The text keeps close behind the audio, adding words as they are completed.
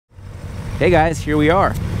Hey guys, here we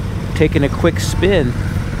are, taking a quick spin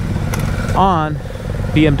on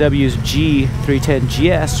BMW's G310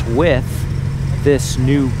 GS with this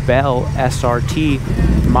new Bell SRT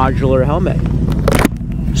modular helmet.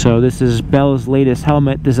 So this is Bell's latest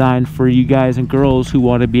helmet designed for you guys and girls who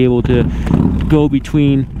want to be able to go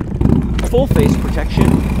between full face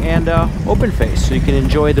protection and open face, so you can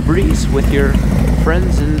enjoy the breeze with your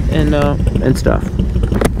friends and stuff.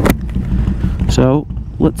 So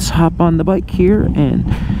let's hop on the bike here and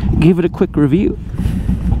give it a quick review.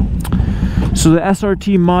 So the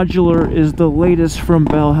SRT-Modular is the latest from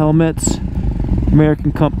Bell Helmets,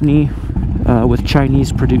 American company with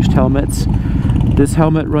Chinese produced helmets. This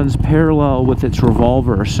helmet runs parallel with its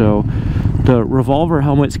Revolver, so the Revolver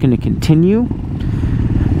helmet's going to continue,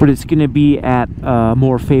 but it's going to be at a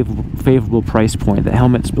more favorable price point. The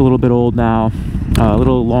helmet's a little bit old now, a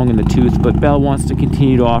little long in the tooth, but Bell wants to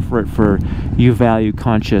continue to offer it for you value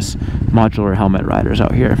conscious modular helmet riders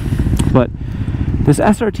out here. But this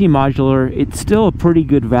SRT Modular, it's still a pretty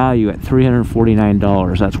good value at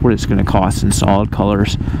 $349. That's what it's going to cost in solid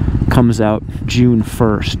colors. Comes out June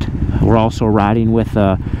 1st. We're also riding with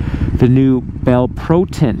the new Bell Pro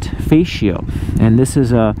Tint face shield, and this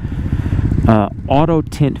is a auto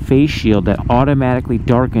tint face shield that automatically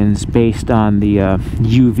darkens based on the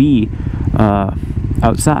UV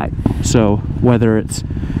outside. So whether it's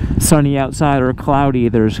sunny outside or cloudy,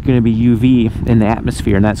 there's going to be UV in the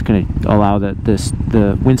atmosphere, and that's going to allow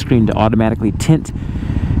the windscreen to automatically tint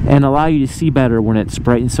and allow you to see better when it's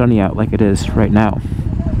bright and sunny out like it is right now.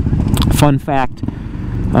 Fun fact,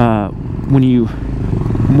 when you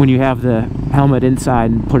have the helmet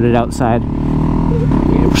inside and put it outside,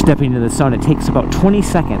 stepping into the sun, it takes about 20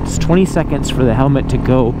 seconds for the helmet to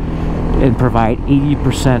go and provide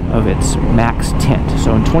 80% of its max tint.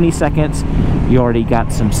 So in 20 seconds you already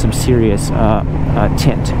got some serious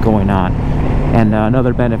tint going on. And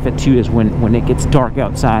another benefit too is when it gets dark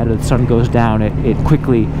outside or the sun goes down, it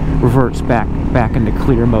quickly reverts back into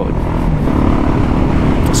clear mode.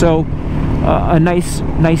 So a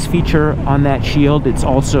nice feature on that shield. It's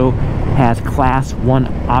also has class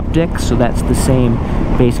 1 optics, so that's the same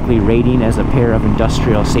basically rating as a pair of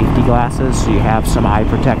industrial safety glasses, so you have some eye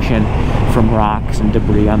protection from rocks and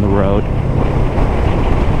debris on the road.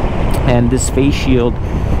 And this face shield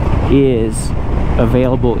is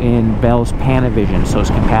available in Bell's Panovision, so it's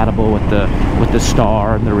compatible with the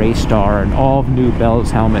Star and the Ray Star and all of new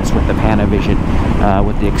Bell's helmets with the Panovision,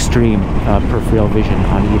 with the extreme peripheral vision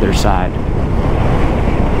on either side.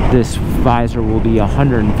 This visor will be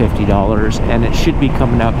 $150, and it should be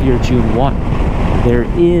coming out here June 1. There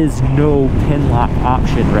is no pin lock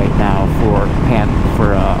option right now for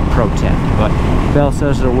Pro Tint, but Bell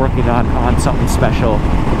says they're working on something special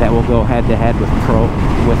that will go head to head with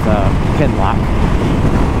pin lock.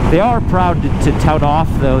 They are proud to tout off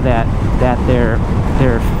though that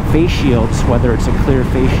their face shields, whether it's a clear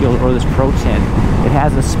face shield or this Pro Tint, it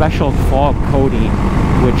has a special fog coating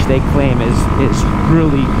which they claim is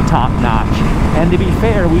really top notch. And to be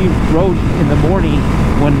fair, we rode in the morning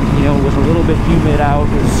when it was a little bit humid out,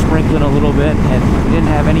 it was sprinkling a little bit, and we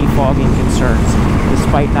didn't have any fogging concerns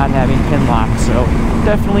despite not having pin lock, so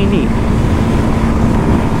definitely neat.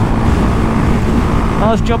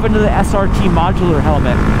 Now let's jump into the SRT Modular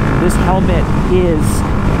helmet. This helmet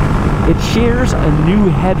it shares a new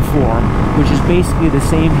head form, which is basically the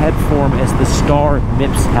same head form as the Star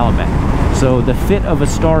MIPS helmet. So the fit of a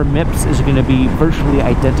Star MIPS is going to be virtually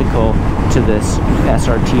identical to this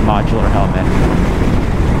SRT Modular helmet.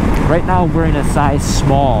 Right now I'm wearing a size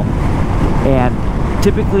small, and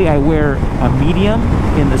typically I wear a medium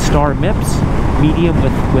in the Star MIPS, medium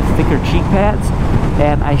with thicker cheek pads,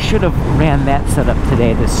 and I should have ran that setup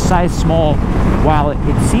today. This size small, while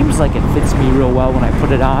it seems like it fits me real well when I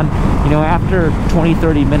put it on, after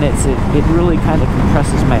 20-30 minutes it really kind of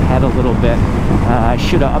compresses my head a little bit. I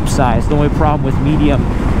should have upsized. The only problem with medium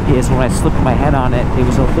is when I slipped my head on it, it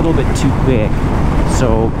was a little bit too big.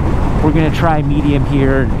 So we're going to try medium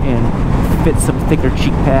here and fit some thicker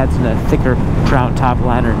cheek pads and a thicker crown top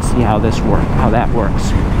liner and see how that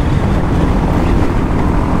works.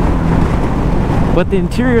 But the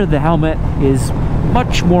interior of the helmet is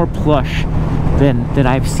much more plush than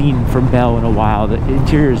I've seen from Bell in a while. The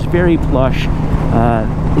interior is very plush.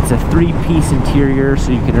 It's a 3-piece interior,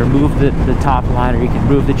 so you can remove the top liner, you can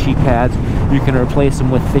remove the cheek pads, you can replace them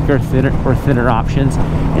with thinner options,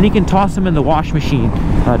 and you can toss them in the wash machine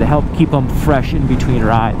to help keep them fresh in between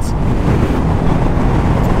rides.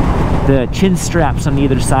 The chin straps on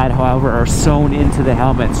either side, however, are sewn into the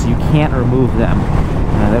helmet, so you can't remove them.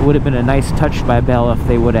 That would have been a nice touch by Bell if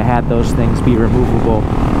they would have had those things be removable.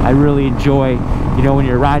 I really enjoy you know, when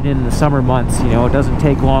you're riding in the summer months, you know, it doesn't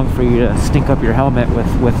take long for you to stink up your helmet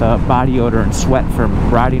with body odor and sweat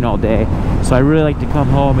from riding all day. So I really like to come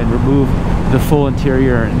home and remove the full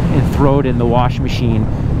interior and throw it in the wash machine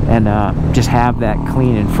and just have that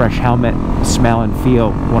clean and fresh helmet smell and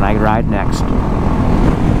feel when I ride next.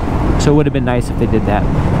 So it would have been nice if they did that,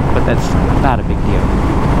 but that's not a big deal.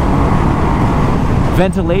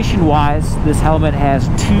 Ventilation wise, this helmet has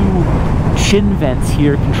 2 chin vents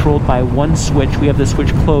here controlled by 1 switch. We have the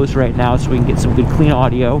switch closed right now so we can get some good clean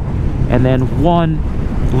audio, and then 1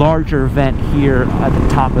 larger vent here at the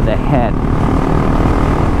top of the head.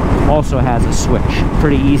 Also has a switch.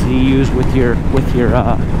 Pretty easy to use with your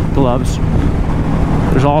gloves.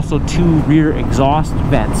 There's also 2 rear exhaust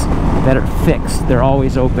vents that are fixed. They're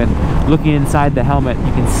always open. Looking inside the helmet,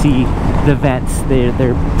 you can see the vents.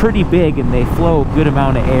 They're pretty big and they flow a good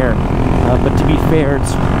amount of air. But to be fair,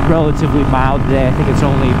 it's relatively mild today. I think it's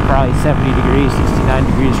only probably 70 degrees, 69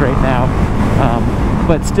 degrees right now.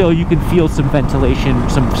 But still, you can feel some ventilation,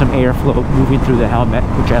 some airflow moving through the helmet,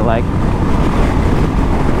 which I like.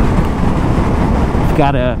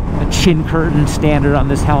 Got a chin curtain standard on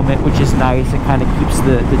this helmet, which is nice. It kind of keeps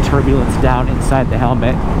the turbulence down inside the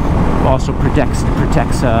helmet. Also protects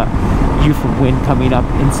you from wind coming up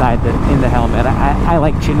in the helmet. I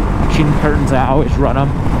like chin curtains. I always run them.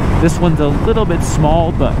 This one's a little bit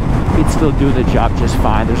small, but it'd still do the job just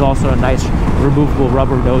fine. There's also a nice removable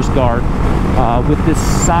rubber nose guard. With this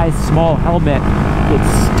size small helmet,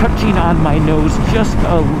 it's touching on my nose just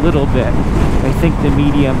a little bit. I think the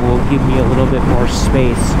medium will give me a little bit more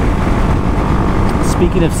space.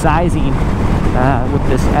 Speaking of sizing, with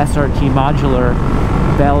this SRT Modular,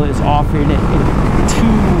 Bell is offering it in 2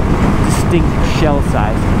 distinct shell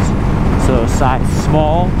sizes. So size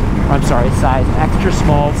extra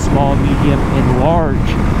small, small, medium, and large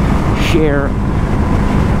share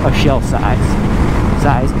a shell size.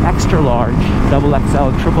 Size extra large, double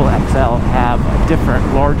XL, triple XL have a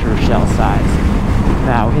different larger shell size.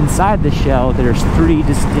 Now inside the shell there's 3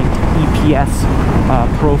 distinct EPS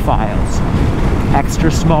profiles.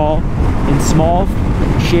 Extra small, in small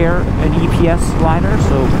share an EPS liner,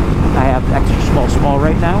 so I have extra small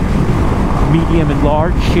right now. Medium and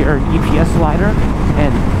large share an EPS liner,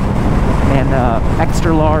 and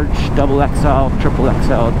extra large, double XL, triple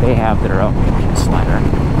XL, they have their own EPS liner.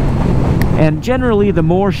 And generally, the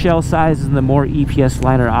more shell sizes and the more EPS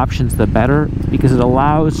liner options, the better, because it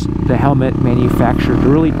allows the helmet manufacturer to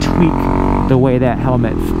really tweak the way that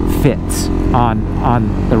helmet fits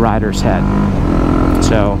on the rider's head.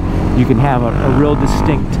 So you can have a real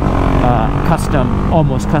distinct,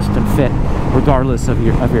 almost custom fit, regardless of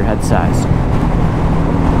your head size.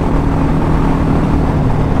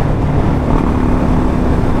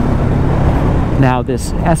 Now this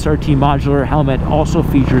SRT Modular helmet also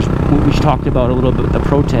features what we talked about a little bit with the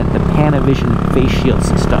Pro Tent, the Panovision face shield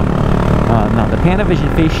system. Now the Panovision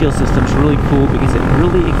face shield system is really cool because it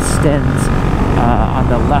really extends on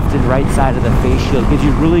the left and right side of the face shield. It gives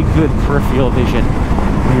you really good peripheral vision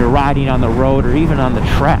when you're riding on the road or even on the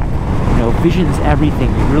track. You know, vision's everything.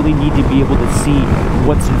 You really need to be able to see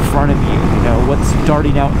what's in front of you. You know, what's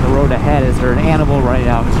darting out in the road ahead. Is there an animal running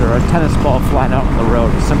out? Is there a tennis ball flying out on the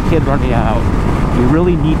road? Is some kid running out? You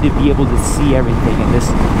really need to be able to see everything. And this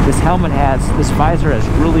visor has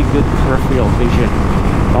really good peripheral vision.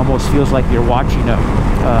 It almost feels like you're watching a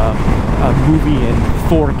movie in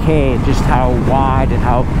 4K, and just how wide and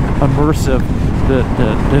how immersive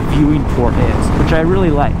the viewing port is, which I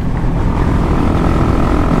really like.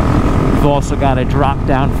 We've also got a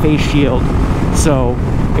drop-down face shield, so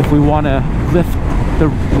if we want to lift the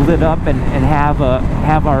lid up and have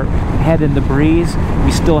our head in the breeze,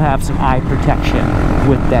 we still have some eye protection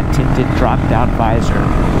with that tinted drop-down visor.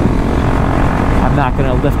 I'm not going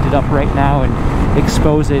to lift it up right now and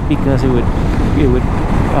expose it because it would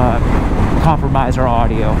compromise our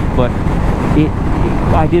audio, but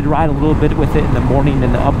I did ride a little bit with it in the morning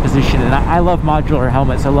in the up position, and I love modular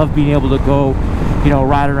helmets. I love being able to go, you know,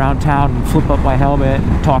 ride around town and flip up my helmet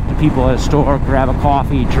and talk to people at a store, grab a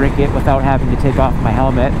coffee, drink it without having to take off my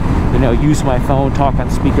helmet, you know, use my phone, talk on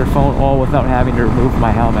speakerphone, all without having to remove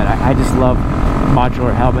my helmet. I just love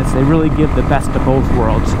modular helmets. They really give the best of both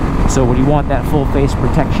worlds. So when you want that full face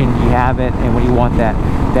protection, you have it, and when you want that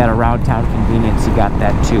around town convenience, you got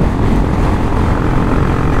that too.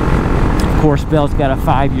 Of course, Bell's got a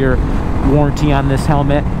 5-year warranty on this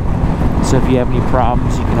helmet, so if you have any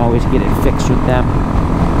problems, you can always get it fixed with them.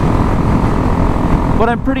 But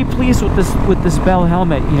I'm pretty pleased with this Bell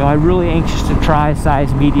helmet. You know, I'm really anxious to try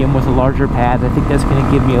size medium with a larger pad. I think that's going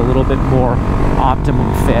to give me a little bit more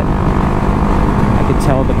optimum fit. I can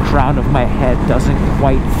tell the crown of my head doesn't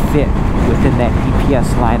quite fit within that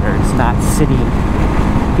EPS liner. It's not sitting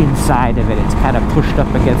inside of it. It's kind of pushed up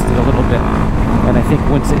against it a little bit. And I think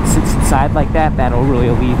once it sits inside like that, that'll really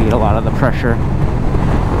alleviate a lot of the pressure.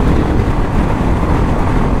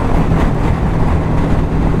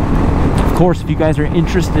 Of course, if you guys are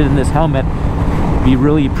interested in this helmet, we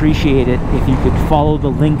really appreciate it if you could follow the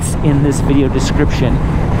links in this video description.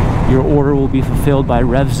 Your order will be fulfilled by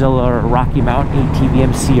Revzilla or Rocky Mountain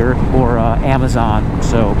ATVMC or Amazon.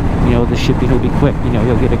 So, you know, the shipping will be quick. You know,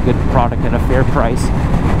 you'll get a good product at a fair price,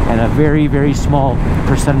 and a very, very small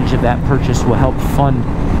percentage of that purchase will help fund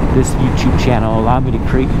this YouTube channel, allow me to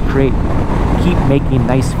keep making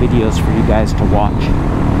nice videos for you guys to watch.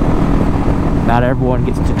 Not everyone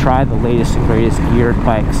gets to try the latest and greatest geared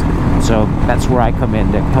bikes, so that's where I come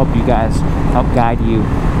in to help you guys, help guide you,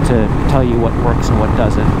 to tell you what works and what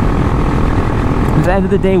doesn't. At the end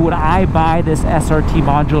of the day, would I buy this SRT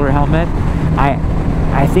modular helmet?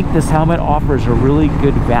 I think this helmet offers a really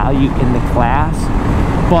good value in the class,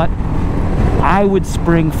 but I would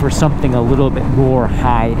spring for something a little bit more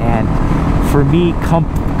high-end. For me,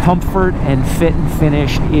 comfort and fit and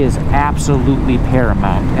finish is absolutely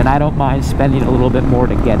paramount, and I don't mind spending a little bit more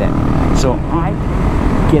to get it. So I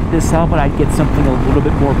get this helmet, I'd get something a little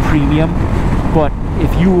bit more premium. But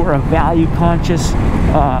if you are a value-conscious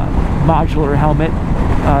modular helmet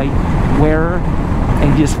wearer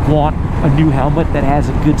and you just want a new helmet that has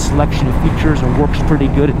a good selection of features and works pretty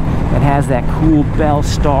good and has that cool bell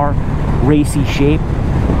star racy shape,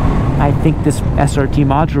 I think this SRT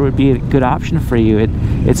modular would be a good option for you.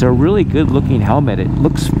 It's a really good looking helmet. It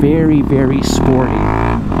looks very, very sporty, which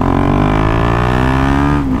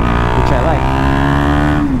I like.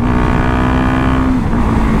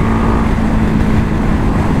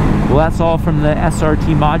 Well, that's all from the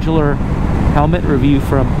SRT modular helmet review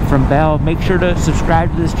from Bell. Make sure to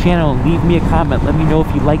subscribe to this channel and leave me a comment. Let me know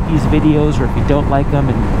if you like these videos or if you don't like them,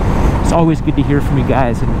 and it's always good to hear from you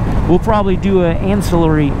guys. And we'll probably do an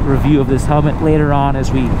ancillary review of this helmet later on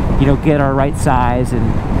as we, you know, get our right size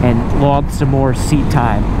and log some more seat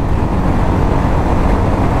time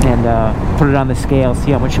and put it on the scale,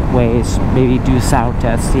 see how much it weighs, maybe do a sound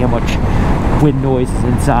test, see how much wind noise is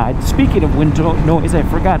inside. Speaking of wind noise, I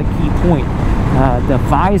forgot a key point. The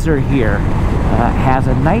visor here has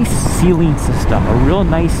a nice sealing system, a real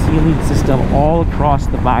nice sealing system all across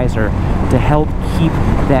the visor to help keep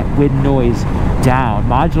that wind noise down.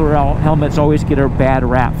 Modular helmets always get a bad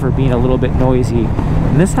rap for being a little bit noisy,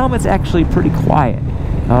 and this helmet's actually pretty quiet.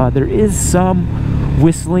 There is some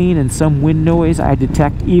whistling and some wind noise I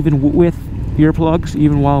detect even with earplugs,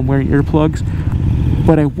 even while I'm wearing earplugs,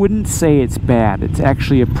 but I wouldn't say it's bad. It's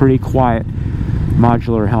actually a pretty quiet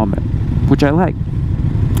modular helmet, which I like.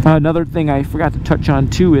 Another thing I forgot to touch on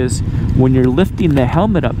too is when you're lifting the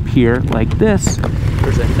helmet up here like this,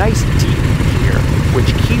 there's a nice deep here which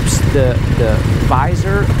keeps the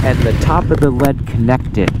visor and the top of the lead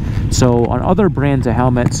connected. So on other brands of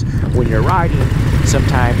helmets, when you're riding,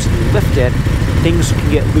 sometimes you lift it, things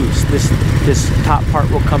can get loose. This top part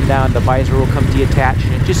will come down, the visor will come detached,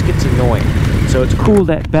 and it just gets annoying. So it's cool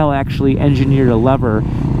that Bell actually engineered a lever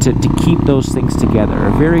to keep those things together.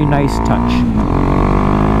 A very nice touch.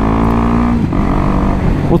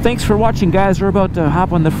 Well, thanks for watching, guys. We're about to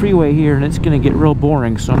hop on the freeway here, and it's going to get real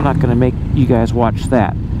boring, so I'm not going to make you guys watch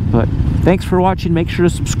that. But thanks for watching. Make sure to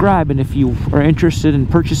subscribe, and if you are interested in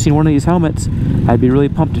purchasing one of these helmets, I'd be really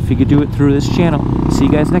pumped if you could do it through this channel. See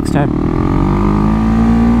you guys next time.